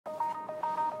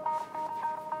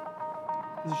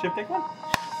Does the ship take one?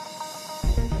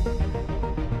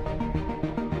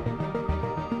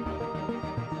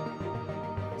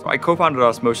 So I co-founded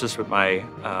Osmosis with my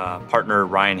partner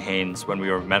Ryan Haynes when we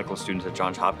were medical students at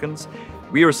Johns Hopkins.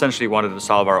 We essentially wanted to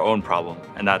solve our own problem,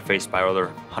 and that faced by our other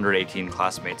 118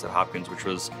 classmates at Hopkins, which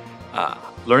was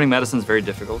learning medicine is very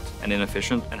difficult and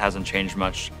inefficient and hasn't changed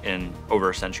much in over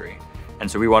a century. And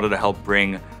so we wanted to help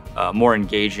bring a more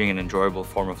engaging and enjoyable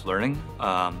form of learning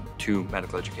to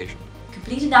medical education.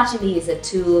 Complete Anatomy is a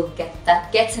tool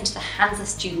that gets into the hands of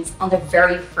students on their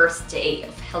very first day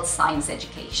of health science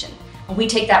education. And we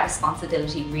take that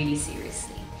responsibility really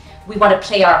seriously. We want to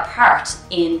play our part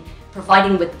in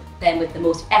providing them with the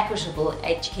most equitable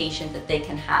education that they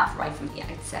can have right from the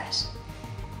outset.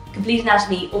 Complete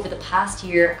Anatomy over the past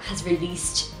year has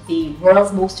released the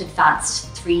world's most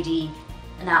advanced 3D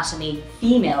anatomy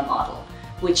female model,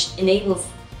 which enables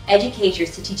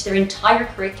educators to teach their entire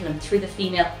curriculum through the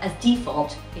female as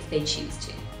default if they choose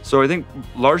to. So I think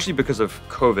largely because of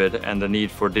COVID and the need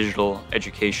for digital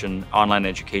education, online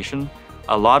education,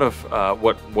 a lot of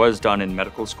what was done in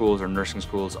medical schools or nursing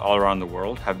schools all around the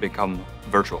world have become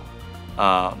virtual.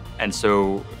 And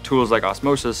so tools like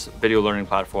Osmosis, video learning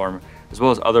platform, as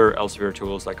well as other Elsevier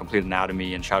tools like Complete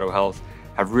Anatomy and Shadow Health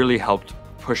have really helped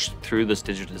push through this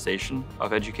digitization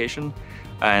of education.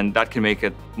 And that can make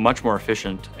it much more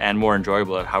efficient and more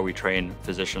enjoyable at how we train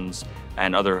physicians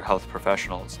and other health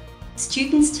professionals.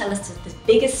 Students tell us that the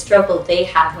biggest struggle they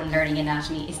have when learning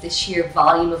anatomy is the sheer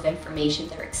volume of information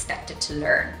they're expected to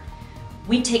learn.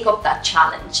 We take up that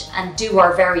challenge and do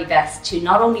our very best to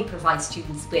not only provide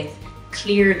students with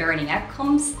clear learning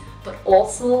outcomes, but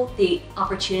also the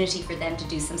opportunity for them to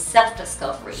do some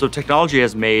self-discovery. So technology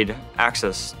has made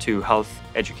access to health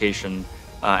education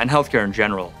and healthcare in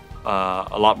general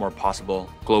a lot more possible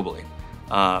globally.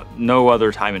 No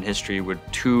other time in history would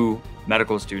two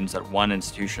medical students at one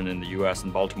institution in the US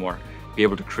in Baltimore be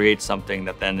able to create something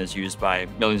that then is used by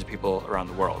millions of people around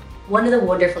the world. One of the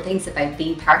wonderful things about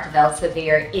being part of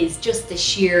Elsevier is just the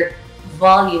sheer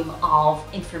volume of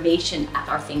information at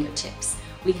our fingertips.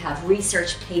 We have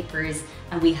research papers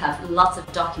and we have lots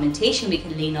of documentation we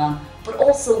can lean on, but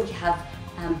also we have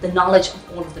the knowledge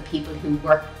of all of the people who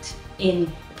worked in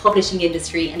the publishing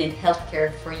industry and in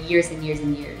healthcare for years and years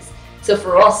and years. So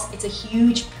for us, it's a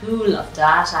huge pool of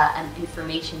data and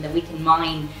information that we can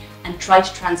mine and try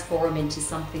to transform into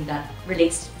something that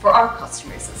relates for our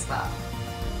customers as well.